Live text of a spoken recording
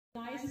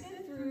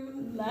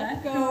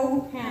let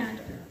go,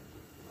 canter.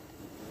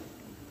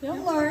 They'll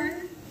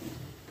learn.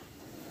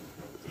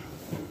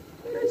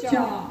 Good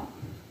job.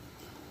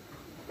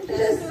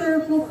 Just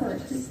circle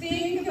first. Just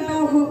think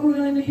about what we're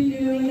going to be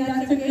doing.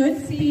 That's a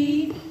good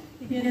speed.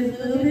 You get a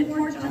little bit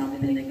more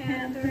jump in the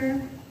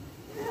canter.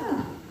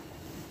 Yeah.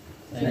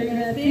 So you're going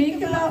to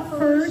think about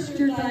first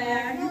your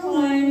diagonal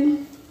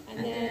line,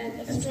 and then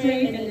a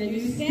straight, and then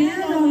you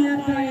stand on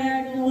that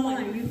diagonal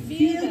line. You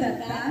feel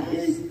that that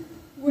is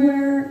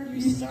where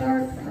you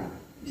start from.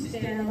 You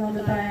stand on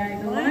the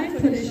diagonal line,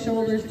 put his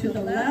shoulders to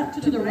the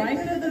left, to the right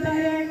of the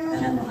diagonal,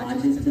 and the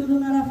haunches to the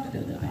left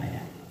of the diagonal.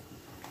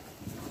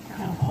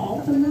 Now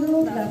halt a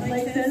little, left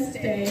leg says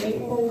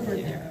stay over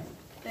there.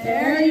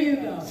 There you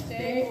go,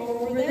 stay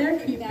over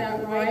there. Keep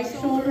that right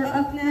shoulder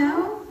up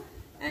now,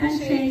 and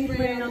change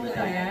rein on the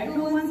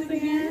diagonal once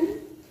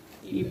again.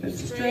 Keep it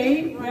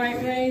straight, right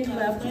rein,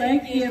 left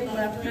leg, give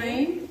left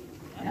rein.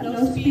 At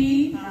low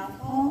speed, half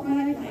halt,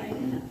 right,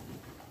 lighten up.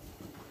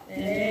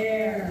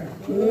 There,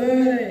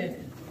 good.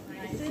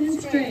 Nice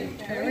and straight,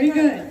 very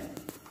good.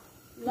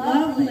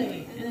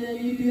 Lovely. And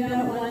then you do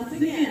that once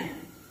again.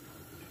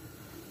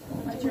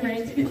 Don't let your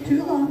reins get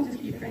too long,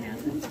 just keep your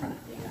hands in front.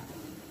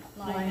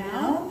 Yeah. Line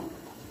out.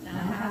 Now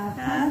half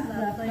pass,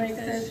 left leg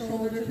says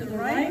shoulder to the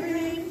right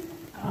rein.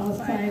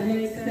 Outside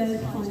leg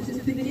says punches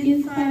to the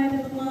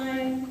inside of the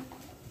line.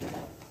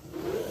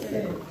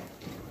 Good.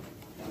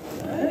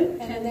 Good.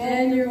 And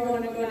then you're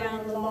going to go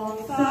down the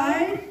long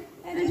side.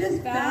 And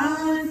just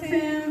balance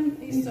him.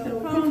 He's so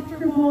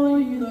comfortable.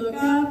 You look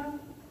up,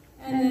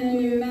 and then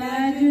you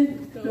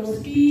imagine go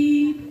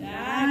speed.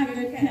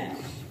 Good catch.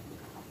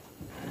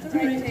 That's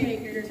right.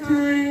 Take your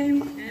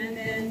time, and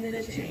then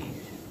the change.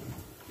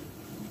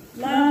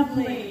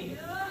 Lovely.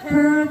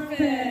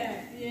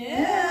 Perfect.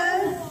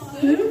 Yes.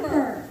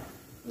 Super.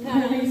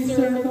 Now you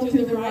circle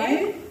to the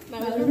right.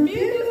 Another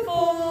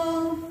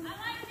beautiful.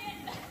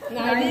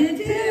 I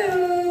did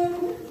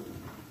too.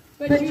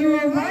 But you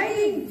are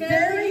riding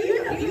very,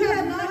 you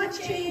have not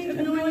changed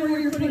of knowing where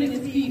you're putting his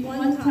feet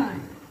one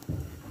time.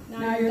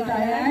 Now your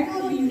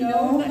diagonal, you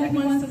know that he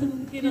wants to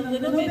get a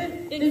little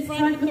bit in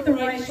front with the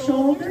right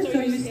shoulder,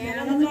 so you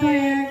stand on the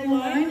diagonal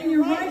line, and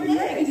your right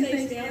leg, you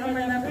say stand on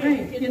my left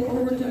rein, get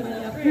over to my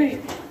left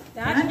rein.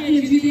 That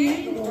gives you the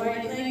angle,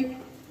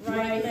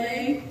 right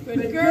leg,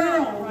 good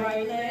girl,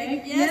 right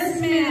leg,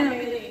 yes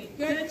ma'am,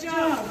 good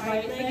job,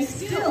 right leg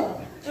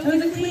still. It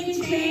was a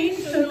clean change,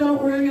 so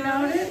don't worry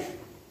about it.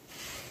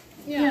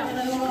 Yeah,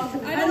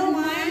 I don't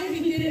mind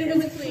if you did it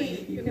with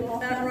clean. You can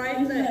walk that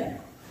right leg.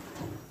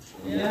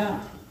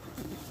 Yeah.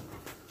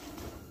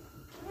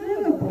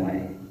 Oh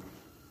boy.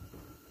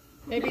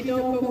 Maybe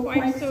don't go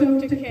quite so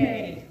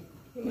decayed.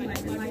 You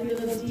might be a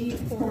little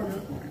deep corner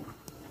for him.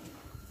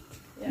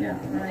 Yeah,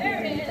 right.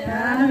 There it is.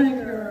 That's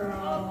a girl.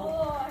 Oh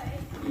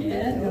boy.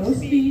 Yeah, no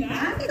speed.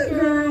 That's a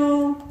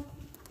girl.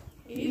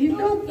 He's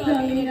no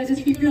dummy.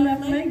 Just keep your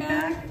left leg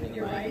back and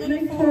your right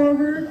leg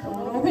forward.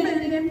 Don't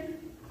overbend him.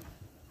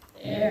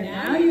 There,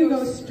 now you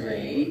go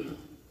straight.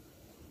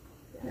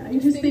 Now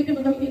you just think of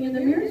looking in the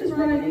mirror, just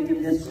riding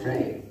him just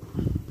straight.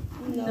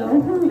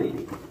 No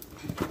hurry.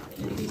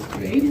 Be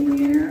straight in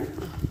the air.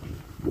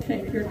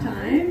 Take your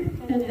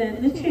time, and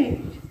then the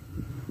change.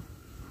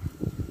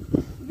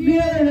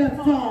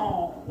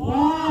 Beautiful.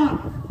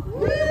 Walk.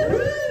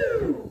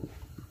 Woohoo!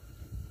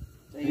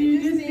 So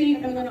you just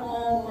think I'm going to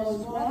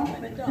almost walk,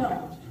 but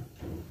don't.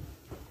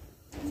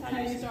 That's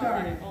how you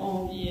start it.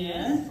 Oh,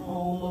 yes,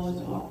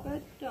 almost walk,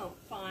 but don't.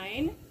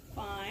 Fine,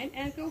 fine,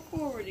 and go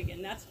forward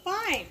again. That's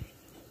fine.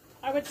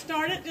 I would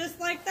start it just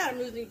like that. I'm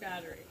losing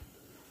battery.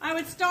 I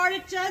would start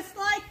it just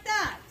like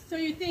that. So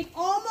you think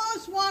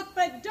almost walk,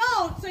 but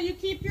don't, so you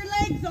keep your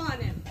legs on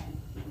him.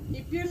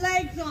 Keep your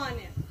legs on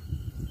him.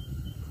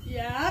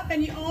 Yep,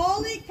 and you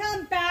only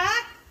come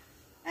back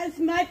as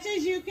much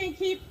as you can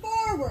keep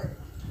forward.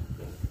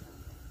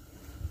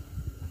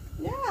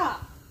 Yeah.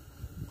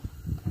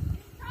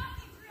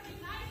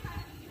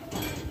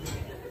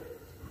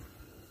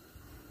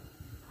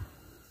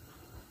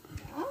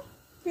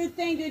 Good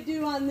thing to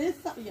do on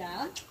this side.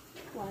 Yeah.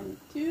 1,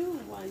 2,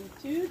 1,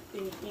 2.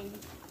 Thinking.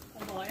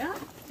 Oh, yeah.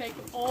 Take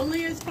it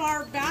only as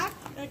far back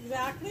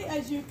exactly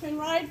as you can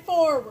ride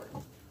forward.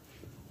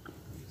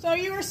 So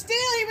he was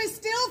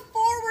still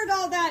forward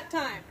all that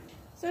time.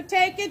 So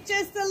take it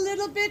just a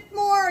little bit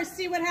more.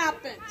 See what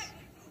happens.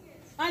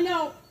 I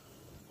know.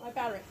 My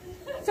battery.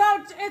 So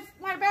it's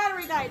my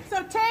battery died.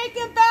 So take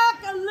it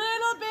back a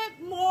little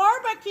bit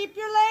more, but keep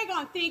your leg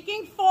on.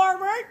 Thinking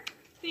forward.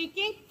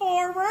 Thinking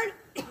forward.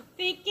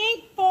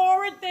 Thinking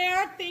forward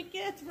there. Think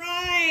it's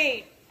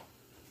right.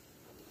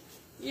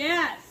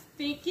 Yes.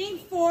 Thinking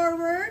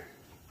forward.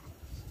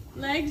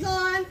 Legs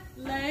on.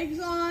 Legs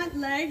on.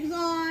 Legs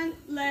on.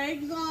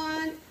 Legs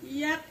on.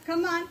 Yep.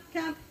 Come on.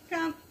 Come.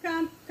 Come.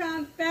 Come.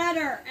 Come.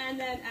 Better. And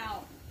then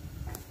out.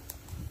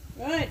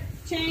 Good.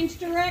 Change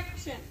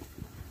direction.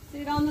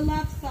 Sit on the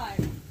left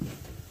side.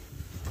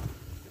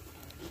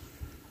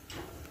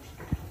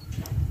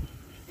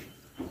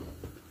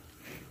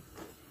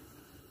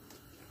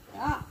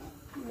 Yeah,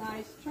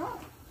 nice try.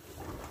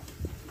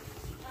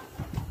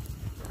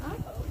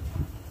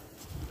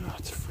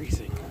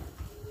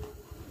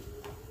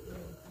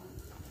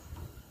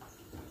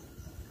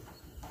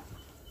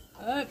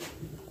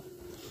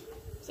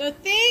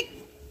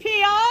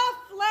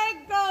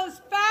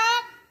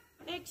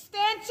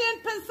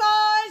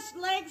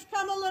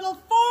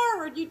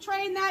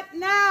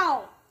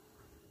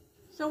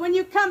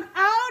 you come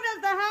out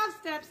of the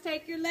half steps,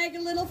 take your leg a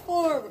little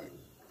forward.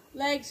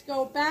 Legs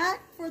go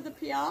back for the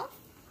piaffe.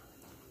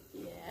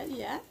 Yeah,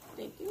 yeah.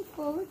 Thinking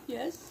forward.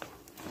 Yes,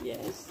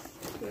 yes.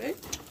 Good.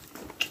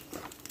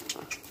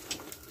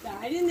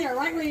 Right in there,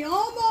 right where you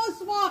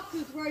almost walked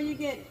is where you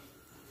get it.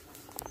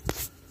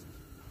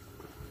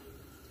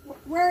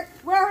 Where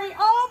he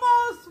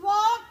almost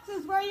walks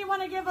is where you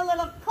want to give a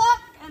little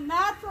cluck, and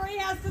that's where he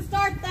has to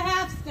start the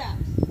half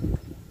steps.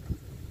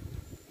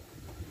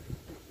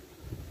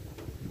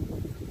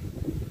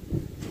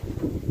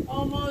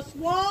 Almost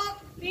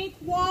walk, think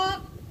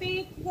walk,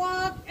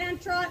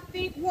 and trot,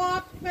 think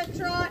walk, but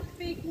trot,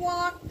 think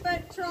walk,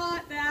 but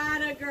trot.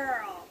 That a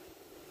girl.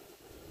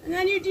 And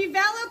then you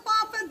develop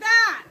off of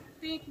that.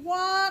 Think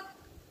walk,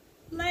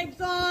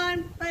 legs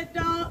on, but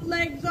don't,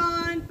 legs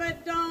on,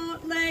 but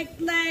don't, leg,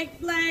 leg,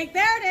 leg.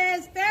 There it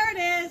is, there it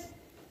is.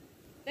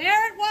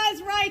 There it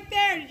was right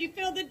there. Did you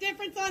feel the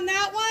difference on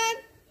that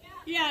one?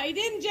 Yeah, he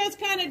didn't just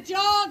kind of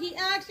jog, he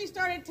actually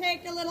started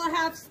taking a little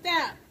half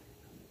step.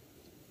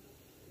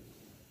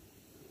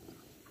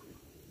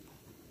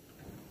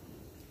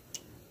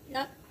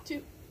 Yep,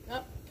 two,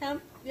 up,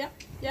 come, yep,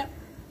 yep.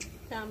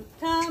 Come.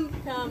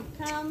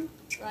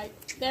 Right,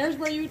 there's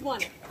where you'd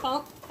want it.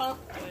 Pump,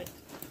 good.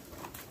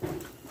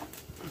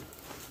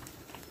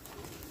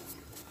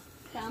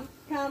 Come.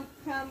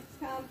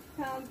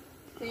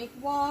 Think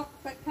walk,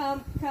 but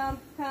come.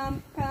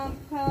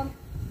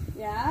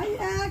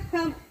 Yeah,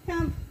 come.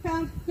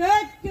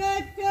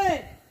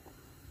 Good.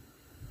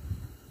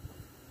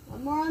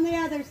 One more on the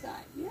other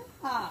side.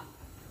 Yeah.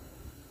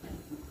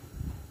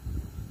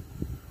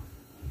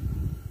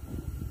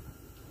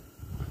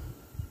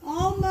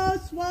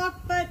 Almost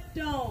walk, but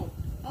don't.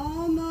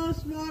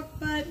 Almost walk,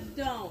 but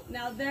don't.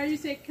 Now there you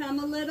say, come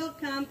a little,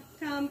 come.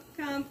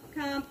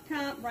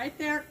 Right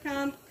there,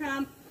 come.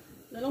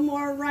 Little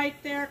more right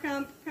there,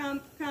 come.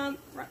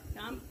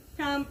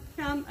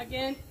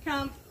 Again,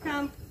 come.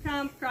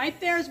 Right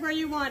there is where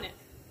you want it.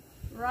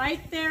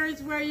 Right there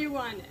is where you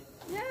want it.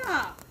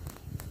 Yeah.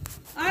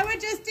 I would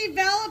just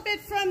develop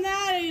it from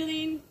that,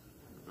 Aileen.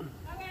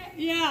 Okay.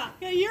 Yeah,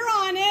 you're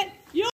on it.